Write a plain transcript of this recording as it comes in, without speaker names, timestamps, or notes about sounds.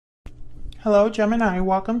Hello Gemini,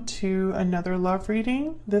 welcome to another love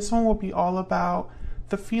reading. This one will be all about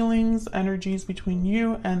the feelings, energies between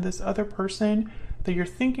you and this other person that you're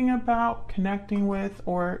thinking about connecting with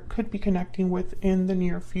or could be connecting with in the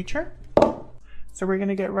near future. So we're going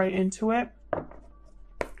to get right into it. I'm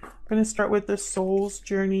going to start with the Soul's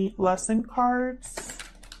Journey lesson cards.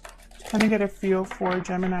 Kind of get a feel for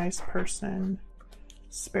Gemini's person,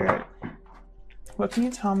 spirit. What can you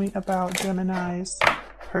tell me about Gemini's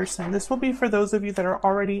person? This will be for those of you that are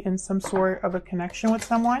already in some sort of a connection with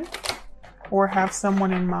someone or have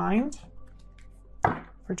someone in mind.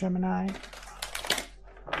 For Gemini,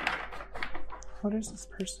 what is this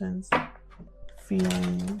person's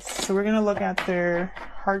feelings? So we're going to look at their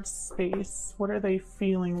heart space. What are they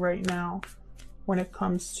feeling right now when it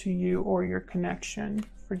comes to you or your connection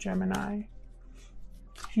for Gemini?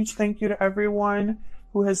 Huge thank you to everyone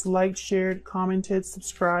who has liked, shared, commented,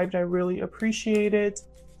 subscribed. I really appreciate it.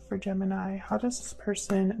 For Gemini, how does this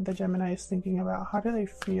person that Gemini is thinking about, how do they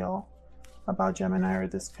feel about Gemini or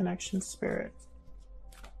this connection spirit?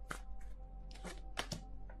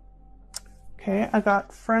 Okay, I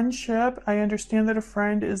got friendship. I understand that a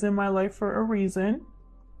friend is in my life for a reason.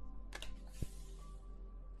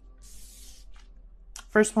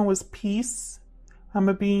 First one was peace. I'm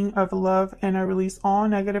a being of love and I release all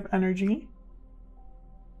negative energy.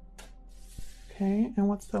 Okay, and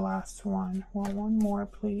what's the last one? Well, one more,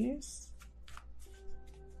 please.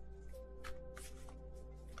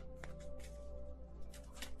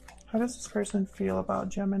 How does this person feel about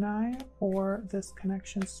Gemini or this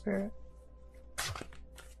connection spirit?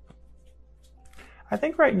 I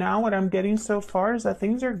think right now what I'm getting so far is that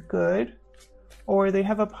things are good, or they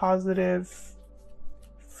have a positive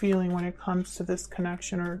feeling when it comes to this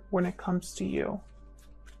connection or when it comes to you.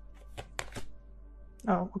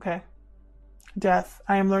 Oh, okay. Death.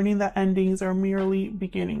 I am learning that endings are merely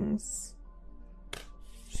beginnings.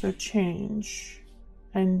 So change,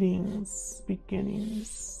 endings,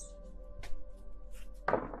 beginnings.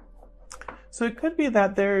 So it could be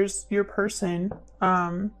that there's your person.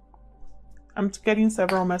 I'm getting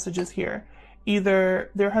several messages here. Either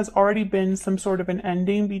there has already been some sort of an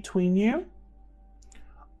ending between you,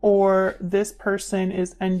 or this person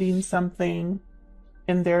is ending something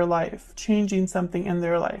in their life, changing something in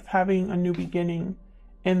their life, having a new beginning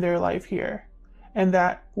in their life here. And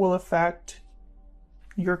that will affect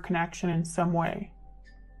your connection in some way.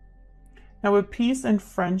 Now with peace and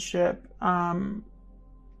friendship,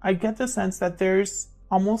 I get the sense that there's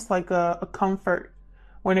almost like a comfort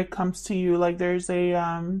when it comes to you. Like there's a,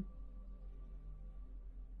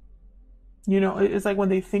 you know, it's like when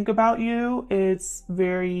they think about you, it's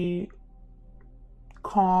very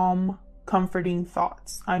calm, comforting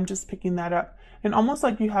thoughts. I'm just picking that up. And almost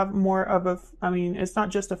like you have more of a, I mean, it's not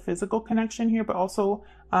just a physical connection here, but also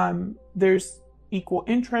there's equal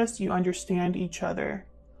interest. You understand each other.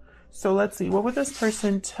 So let's see, what would this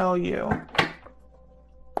person tell you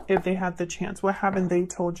if they had the chance? What haven't they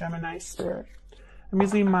told Gemini spirit? I'm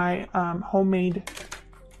using my homemade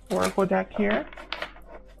oracle deck here.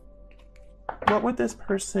 What would this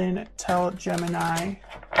person tell Gemini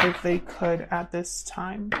if they could at this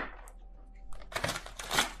time?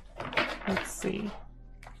 Let's see.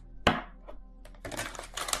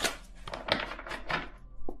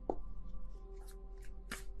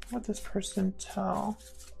 What would this person tell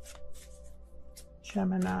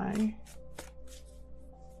Gemini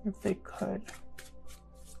if they could?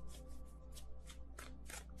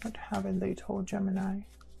 What haven't they told Gemini?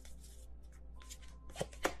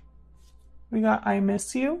 We got I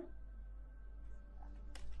miss you.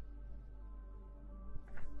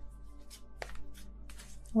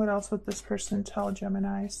 What else would this person tell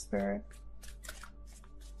Gemini spirit?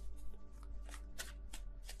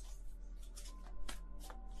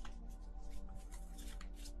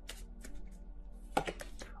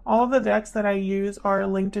 All of the decks that I use are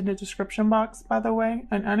linked in the description box, by the way.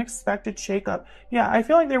 An unexpected shakeup. Yeah, I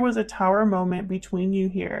feel like there was a tower moment between you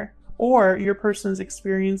here, or your person's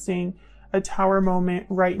experiencing a tower moment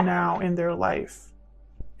right now in their life.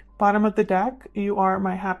 Bottom of the deck, you are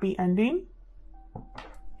my happy ending.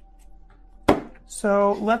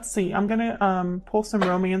 So let's see, I'm gonna pull some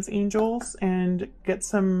romance angels and get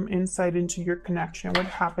some insight into your connection. What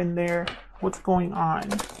happened there? What's going on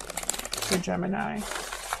for Gemini?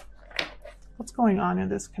 What's going on in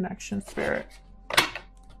this connection spirit?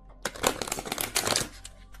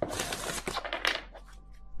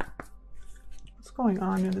 What's going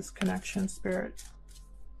on in this connection spirit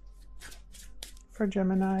for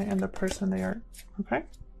Gemini and the person they are? Okay.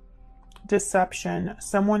 Deception.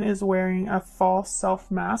 Someone is wearing a false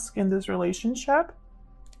self mask in this relationship.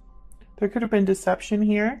 There could have been deception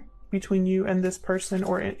here. between you and this person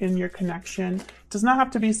or in your connection. It does not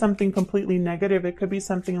have to be something completely negative. It could be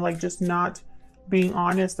something like just not being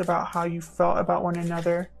honest about how you felt about one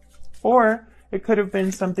another. Or it could have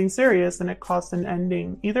been something serious and it caused an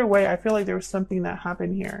ending. Either way, I feel like there was something that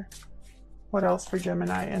happened here. What else for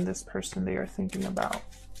Gemini and this person they are thinking about?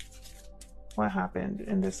 What happened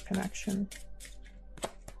in this connection?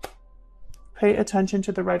 Pay attention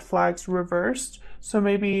to the red flags reversed. So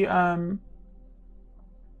maybe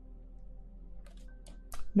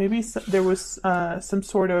there was some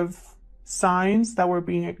sort of signs that were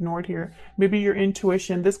being ignored here. Maybe your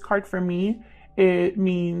intuition. This card for me, it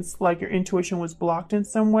means like your intuition was blocked in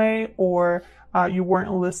some way, or you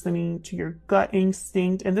weren't listening to your gut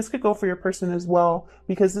instinct. And this could go for your person as well,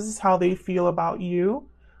 because this is how they feel about you.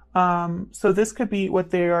 So this could be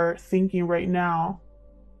what they are thinking right now.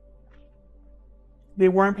 They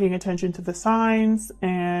weren't paying attention to the signs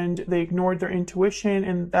and they ignored their intuition,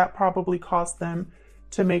 and that probably caused them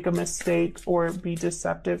to make a mistake or be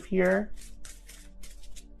deceptive here.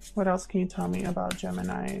 What else can you tell me about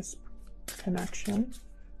Gemini's connection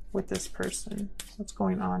with this person? What's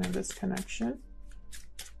going on in this connection?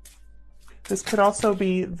 This could also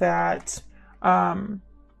be that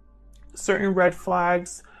certain red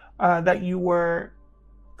flags that you were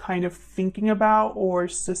kind of thinking about or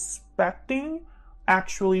suspecting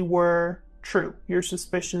actually were true. Your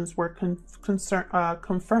suspicions were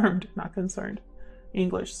confirmed, not concerned.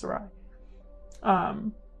 English, Sarai.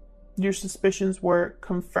 Your suspicions were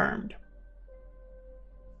confirmed.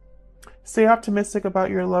 Stay optimistic about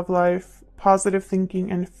your love life. Positive thinking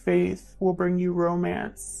and faith will bring you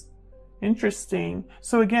romance. Interesting.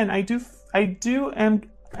 So again,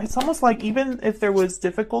 it's almost like even if there was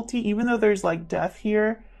difficulty, even though there's like death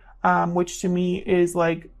here, which to me is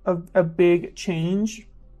like a big change.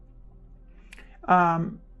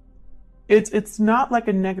 It's not like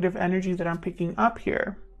a negative energy that I'm picking up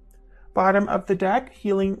here. Bottom of the deck,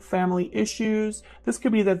 healing family issues. This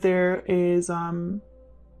could be that there is a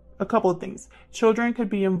couple of things. Children could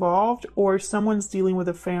be involved, or someone's dealing with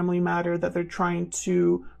a family matter that they're trying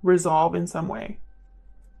to resolve in some way.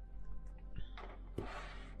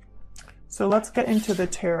 So let's get into the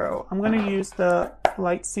tarot. I'm going to use the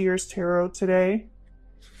Light Seers Tarot today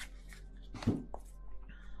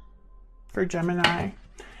for Gemini.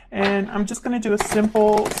 And I'm just going to do a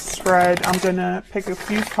simple spread. I'm going to pick a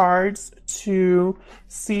few cards to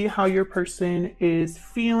see how your person is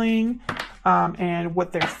feeling and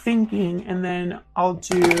what they're thinking. And then I'll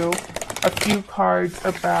do a few cards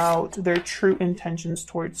about their true intentions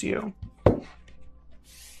towards you.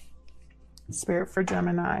 Spirit for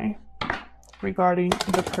Gemini, regarding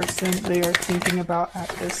the person they are thinking about at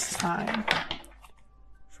this time.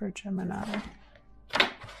 For Gemini.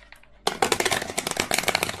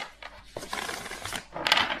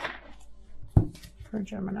 For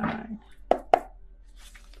Gemini.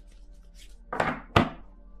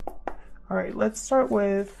 All right, let's start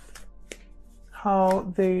with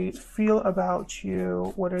how they feel about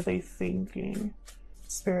you. What are they thinking?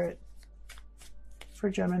 Spirit for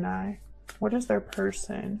Gemini. What is their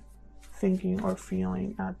person thinking or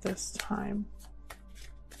feeling at this time?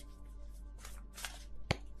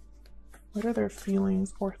 What are their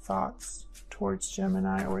feelings or thoughts towards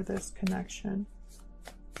Gemini or this connection?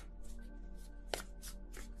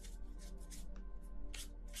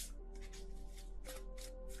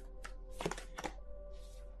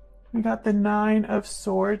 We got the Nine of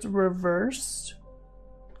Swords reversed.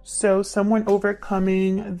 So someone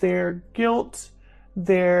overcoming their guilt,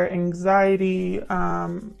 their anxiety,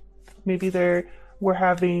 maybe they were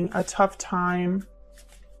having a tough time,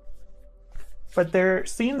 but they're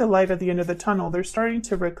seeing the light at the end of the tunnel. They're starting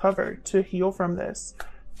to recover, to heal from this,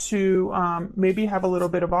 to maybe have a little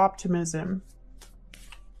bit of optimism.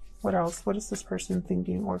 What else? What is this person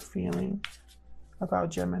thinking or feeling about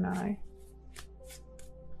Gemini?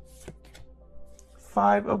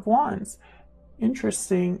 Five of Wands.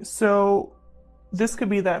 Interesting. So this could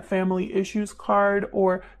be that family issues card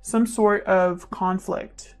or some sort of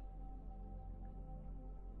conflict.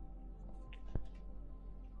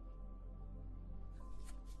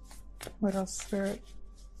 What else, Spirit?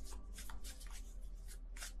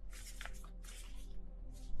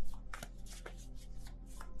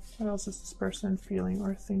 What else is this person feeling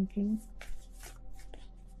or thinking?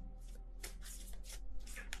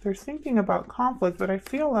 They're thinking about conflict, but I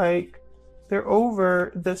feel like they're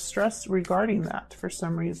over the stress regarding that for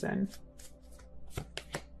some reason.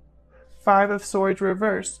 Five of Swords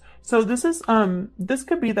reversed. So this is this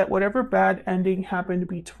could be that whatever bad ending happened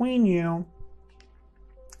between you,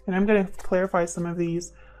 and I'm going to clarify some of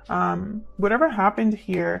these. Whatever happened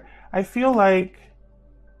here, I feel like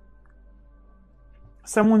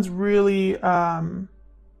someone's really, how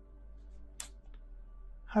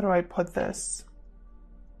do I put this?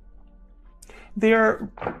 I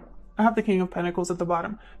have the King of Pentacles at the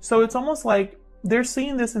bottom. So it's almost like they're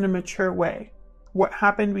seeing this in a mature way. What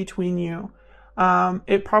happened between you?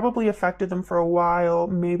 It probably affected them for a while.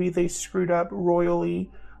 Maybe they screwed up royally.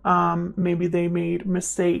 Maybe they made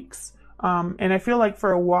mistakes. And I feel like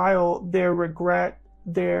for a while, their regret,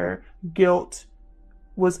 their guilt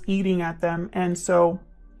was eating at them. And so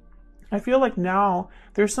I feel like now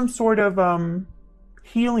there's some sort of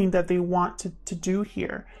healing that they want to do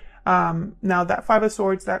here. Now that Five of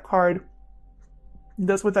Swords, that card,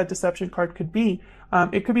 that's what that deception card could be.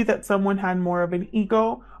 It could be that someone had more of an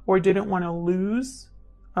ego or didn't want to lose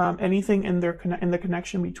anything in the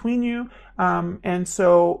connection between you. And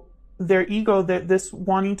so their ego, that this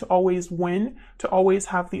wanting to always win, to always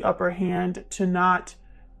have the upper hand, to not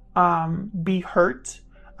be hurt,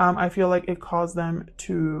 I feel like it caused them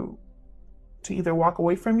to either walk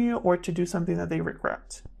away from you or to do something that they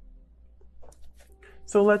regret.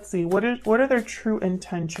 So let's see, what are their true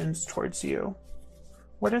intentions towards you?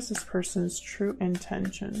 What is this person's true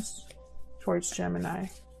intentions towards Gemini?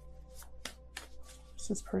 What's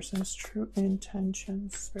this person's true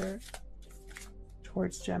intentions, Spirit,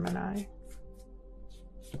 towards Gemini?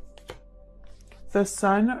 The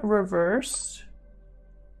Sun reversed.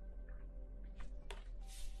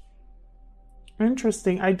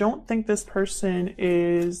 Interesting. I don't think this person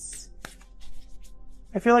is...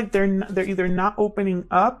 I feel like they're either not opening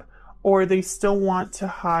up or they still want to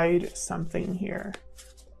hide something here.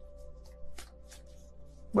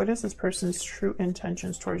 What is this person's true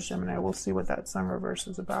intentions towards Gemini? We'll see what that Sun reverse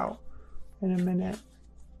is about in a minute.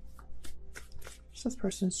 What's this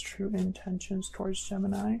person's true intentions towards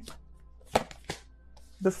Gemini?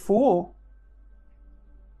 The Fool.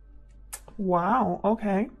 Wow,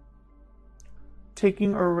 okay.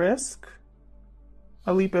 Taking a risk,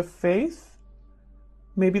 a leap of faith.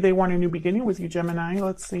 Maybe they want a new beginning with you, Gemini.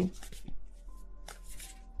 Let's see.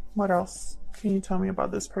 What else can you tell me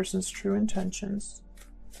about this person's true intentions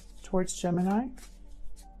towards Gemini?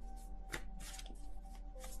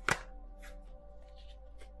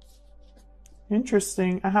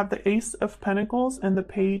 Interesting. I have the Ace of Pentacles and the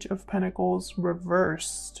Page of Pentacles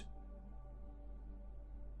reversed.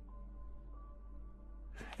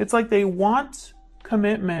 It's like they want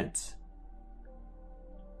commitment.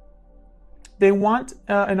 They want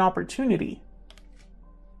an opportunity.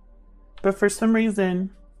 But for some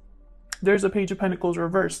reason, there's a Page of Pentacles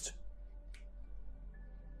reversed.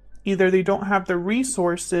 Either they don't have the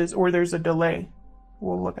resources or there's a delay.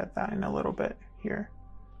 We'll look at that in a little bit here.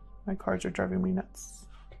 My cards are driving me nuts.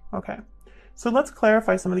 Okay, so let's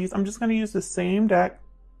clarify some of these. I'm just going to use the same deck.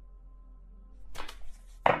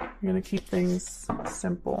 I'm going to keep things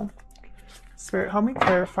simple. Spirit, help me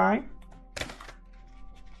clarify.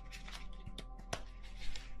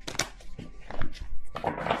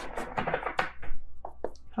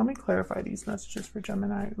 Help me clarify these messages for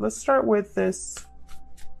Gemini. Let's start with this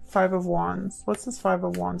Five of Wands. What's this Five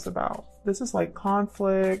of Wands about? This is like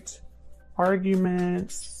conflict,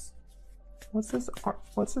 arguments. What's this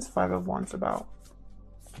Five of Wands about?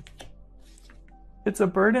 It's a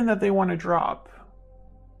burden that they want to drop.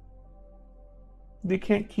 They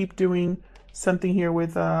can't keep doing something here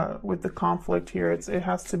with the conflict here. It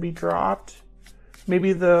has to be dropped.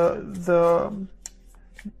 Maybe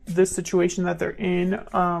this situation that they're in,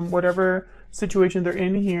 whatever situation they're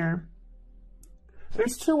in here.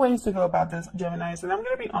 There's two ways to go about this, Geminis, and I'm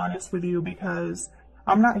going to be honest with you because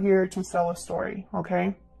I'm not here to sell a story,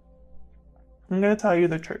 okay? I'm going to tell you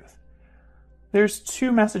the truth. There's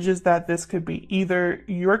two messages that this could be. Either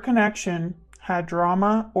your connection had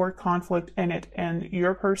drama or conflict in it and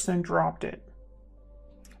your person dropped it.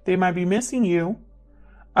 They might be missing you,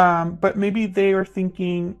 but maybe they are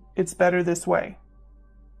thinking it's better this way.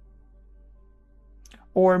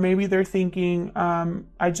 Or maybe they're thinking,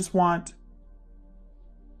 I just want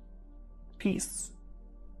peace.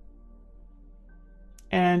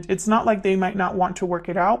 And it's not like they might not want to work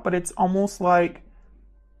it out, but it's almost like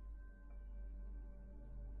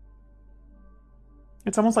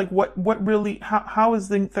what really, how is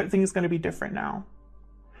things going to be different now?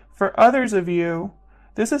 For others of you,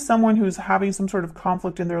 this is someone who's having some sort of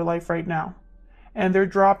conflict in their life right now, and they're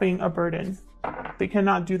dropping a burden. They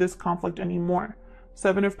cannot do this conflict anymore.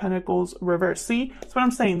 Seven of Pentacles reversed. See, that's what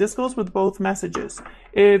I'm saying. This goes with both messages.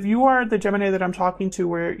 If you are the Gemini that I'm talking to,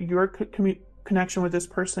 where your connection with this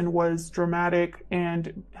person was dramatic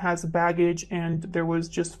and has baggage and there was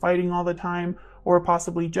just fighting all the time or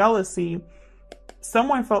possibly jealousy,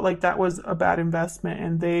 someone felt like that was a bad investment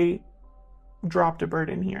and they dropped a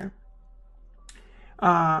burden here.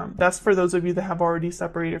 That's for those of you that have already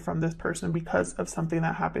separated from this person because of something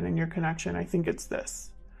that happened in your connection. I think it's this.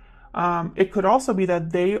 It could also be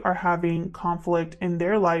that they are having conflict in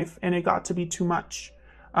their life and it got to be too much.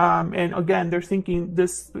 And again, they're thinking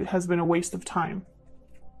this has been a waste of time.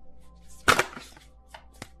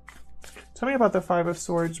 Tell me about the Five of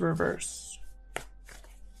Swords reversed.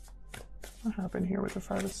 What happened here with the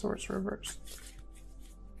Five of Swords reversed?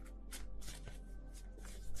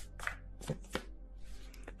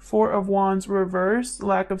 Four of Wands reversed,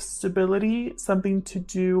 lack of stability, something to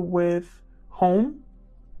do with home.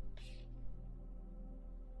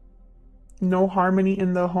 No harmony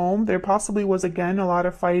in the home. There possibly was, again, a lot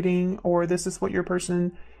of fighting, or this is what your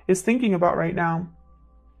person is thinking about right now.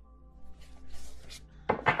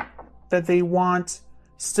 That they want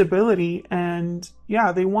stability, and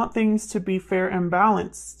yeah, they want things to be fair and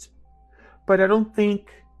balanced. But I don't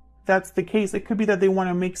think that's the case. It could be that they want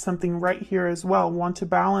to make something right here as well, want to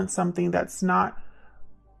balance something that's not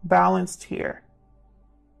balanced here.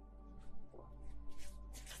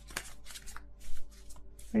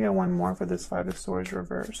 I got one more for this Five of Swords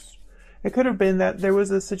reverse. It could have been that there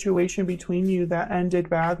was a situation between you that ended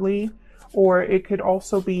badly, or it could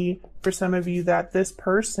also be for some of you that this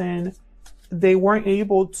person, they weren't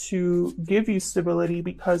able to give you stability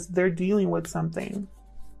because they're dealing with something.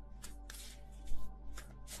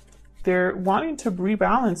 They're wanting to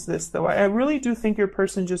rebalance this, though. I really do think your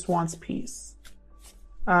person just wants peace.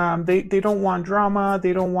 They don't want drama.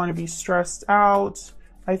 They don't want to be stressed out.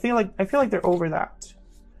 I feel like they're over that.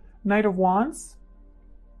 Knight of Wands.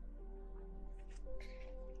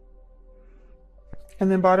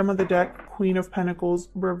 And then bottom of the deck, Queen of Pentacles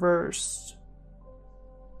reversed.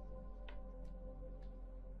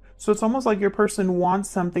 So it's almost like your person wants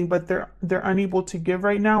something, but they're unable to give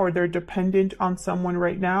right now, or they're dependent on someone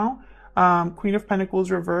right now. Queen of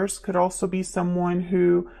Pentacles reversed could also be someone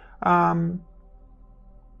who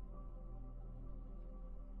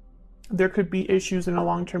there could be issues in a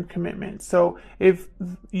long-term commitment. So if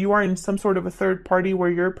you are in some sort of a third party where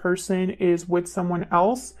your person is with someone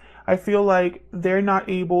else, I feel like they're not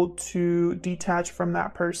able to detach from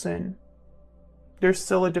that person. There's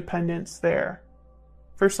still a dependence there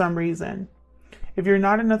for some reason. If you're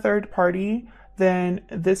not in a third party, then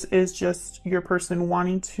this is just your person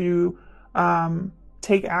wanting to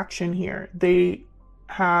take action here. They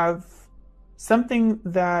have something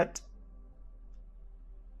that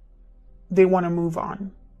they want to move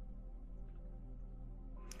on.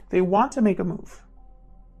 They want to make a move.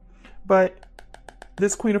 But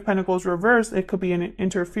this Queen of Pentacles reversed, it could be an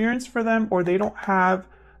interference for them, or they don't have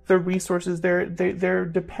the resources. They're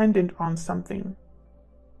dependent on something.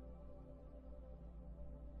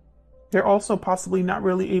 They're also possibly not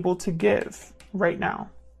really able to give right now.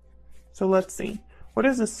 So let's see. What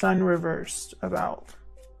is the Sun reversed about?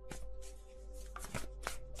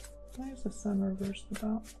 What is the Sun reversed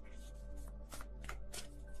about?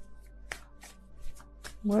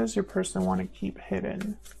 What does your person want to keep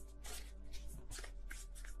hidden?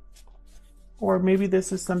 Or maybe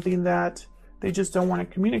this is something that they just don't want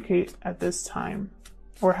to communicate at this time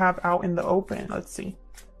or have out in the open. Let's see.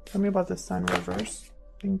 Tell me about the Sun reverse.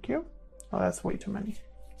 Thank you. Oh, that's way too many.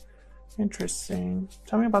 Interesting.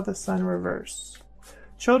 Tell me about the Sun reverse.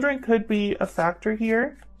 Children could be a factor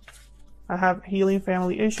here. I have healing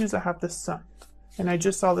family issues. I have the Sun. And I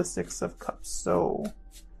just saw the Six of Cups. So,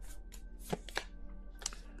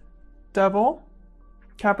 Devil,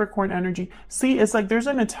 Capricorn energy. See, it's like there's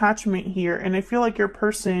an attachment here. And I feel like your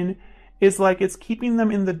person is like it's keeping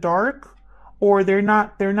them in the dark, or they're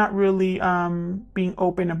not really being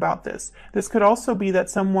open about this. This could also be that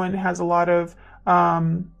someone has a lot of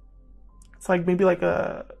it's like maybe like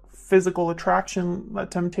a physical attraction, a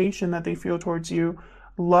temptation that they feel towards you,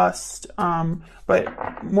 lust,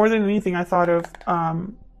 but more than anything I thought of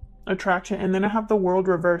attraction. And then I have the World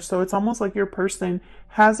reversed. So it's almost like your person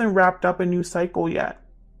hasn't wrapped up a new cycle yet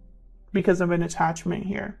because of an attachment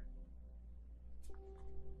here.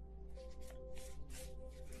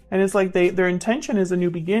 And it's like their intention is a new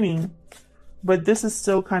beginning, but this is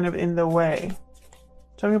still kind of in the way.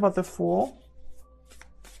 Tell me about the Fool.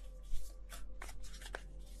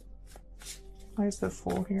 Why is the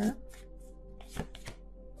Fool here?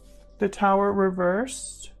 The Tower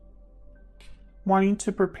reversed. Wanting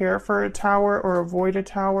to prepare for a tower or avoid a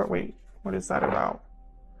tower. Wait, what is that about?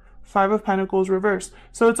 Five of Pentacles reversed.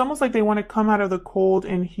 So it's almost like they want to come out of the cold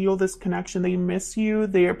and heal this connection. They miss you.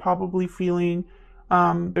 They are probably feeling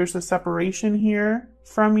there's a separation here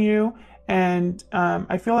from you. And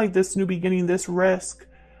I feel like this new beginning, this risk,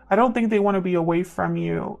 I don't think they want to be away from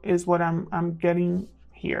you is what I'm getting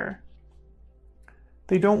here.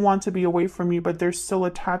 They don't want to be away from you, but they're still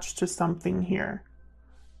attached to something here.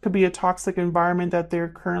 Could be a toxic environment that they're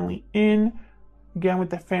currently in. Again, with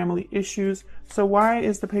the family issues. So why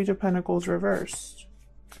is the Page of Pentacles reversed?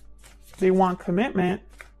 They want commitment.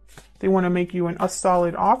 They want to make you a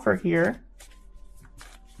solid offer here.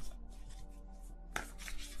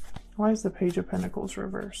 Why is the Page of Pentacles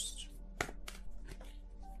reversed?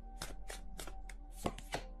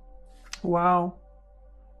 Wow.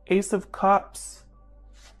 Ace of Cups.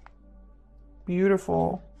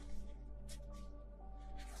 Beautiful.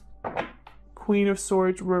 Queen of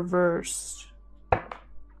Swords reversed.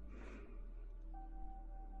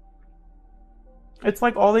 It's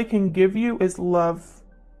like all they can give you is love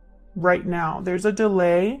right now. There's a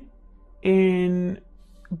delay in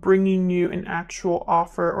bringing you an actual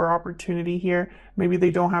offer or opportunity here. Maybe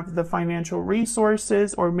they don't have the financial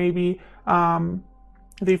resources, or maybe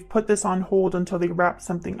they've put this on hold until they wrap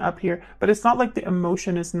something up here. But it's not like the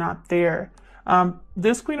emotion is not there.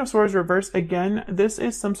 This Queen of Swords reversed, again, this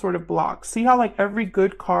is some sort of block. See how like every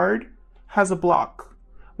good card has a block.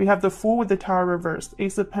 We have the Fool with the Tower reversed,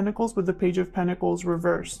 Ace of Pentacles with the Page of Pentacles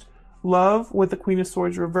reversed, Love with the Queen of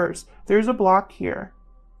Swords reversed. There's a block here.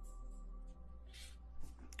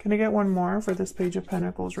 Can I get one more for this Page of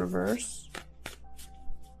Pentacles reversed?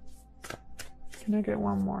 Can I get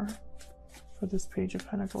one more for this Page of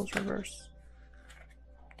Pentacles reversed?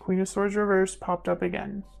 Queen of Swords reversed popped up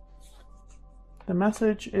again. The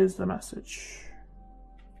message is the message.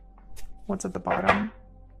 What's at the bottom?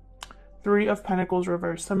 Three of Pentacles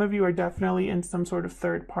reversed. Some of you are definitely in some sort of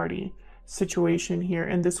third party situation here,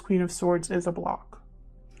 and this Queen of Swords is a block.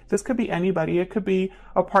 This could be anybody. It could be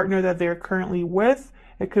a partner that they're currently with.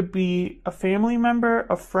 It could be a family member,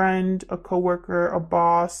 a friend, a coworker, a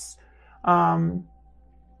boss,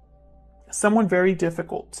 someone very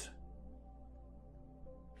difficult.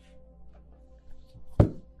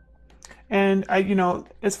 And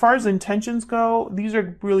as far as intentions go, these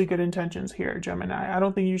are really good intentions here, Gemini. I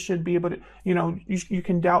don't think you should be able to, you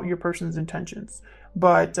can doubt your person's intentions.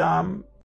 But